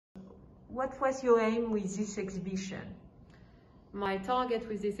what was your aim with this exhibition? My target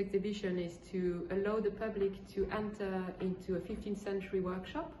with this exhibition is to allow the public to enter into a 15th century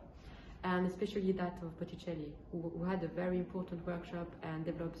workshop, and especially that of Botticelli, who had a very important workshop and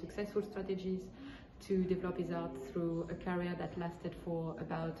developed successful strategies to develop his art through a career that lasted for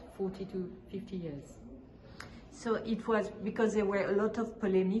about 40 to 50 years. So it was because there were a lot of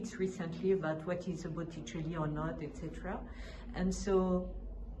polemics recently about what is a Botticelli or not, etc. And so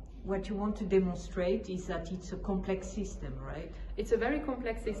what you want to demonstrate is that it's a complex system, right? It's a very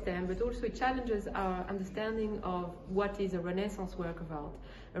complex system, but also it challenges our understanding of what is a Renaissance work of art.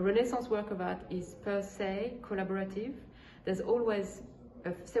 A Renaissance work of art is per se collaborative. There's always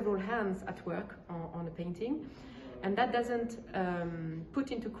several hands at work on a painting, and that doesn't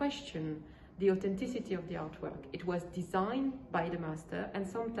put into question the authenticity of the artwork. It was designed by the master, and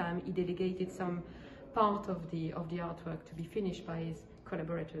sometimes he delegated some part of the artwork to be finished by his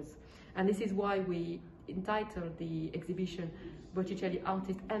collaborators. And this is why we entitled the exhibition Botticelli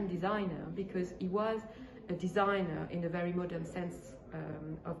Artist and Designer, because he was a designer in a very modern sense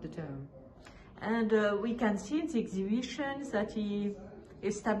of the term. And we can see in the exhibition that he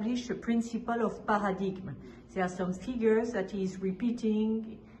established a principle of paradigm. There are some figures that he is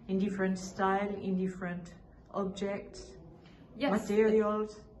repeating in different styles, in different objects, yes,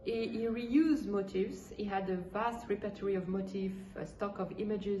 materials. He reused motifs. He had a vast repertoire of motifs, a stock of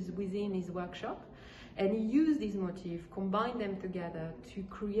images within his workshop, and he used these motifs, combined them together to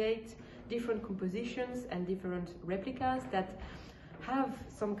create different compositions and different replicas that have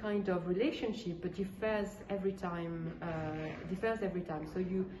some kind of relationship, but differs every time. So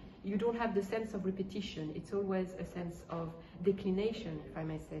you don't have the sense of repetition. It's always a sense of declination, if I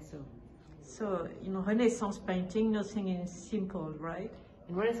may say so. So in Renaissance painting, nothing is simple, right?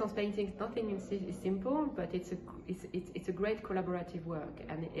 In Renaissance paintings, nothing is simple, but it's a great collaborative work,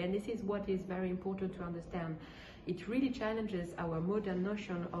 and this is what is very important to understand. It really challenges our modern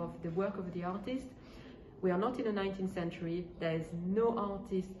notion of the work of the artist. We are not in the 19th century. There is no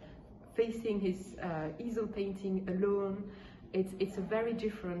artist facing his easel painting alone. It's a very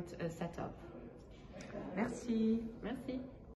different setup. Merci. Merci.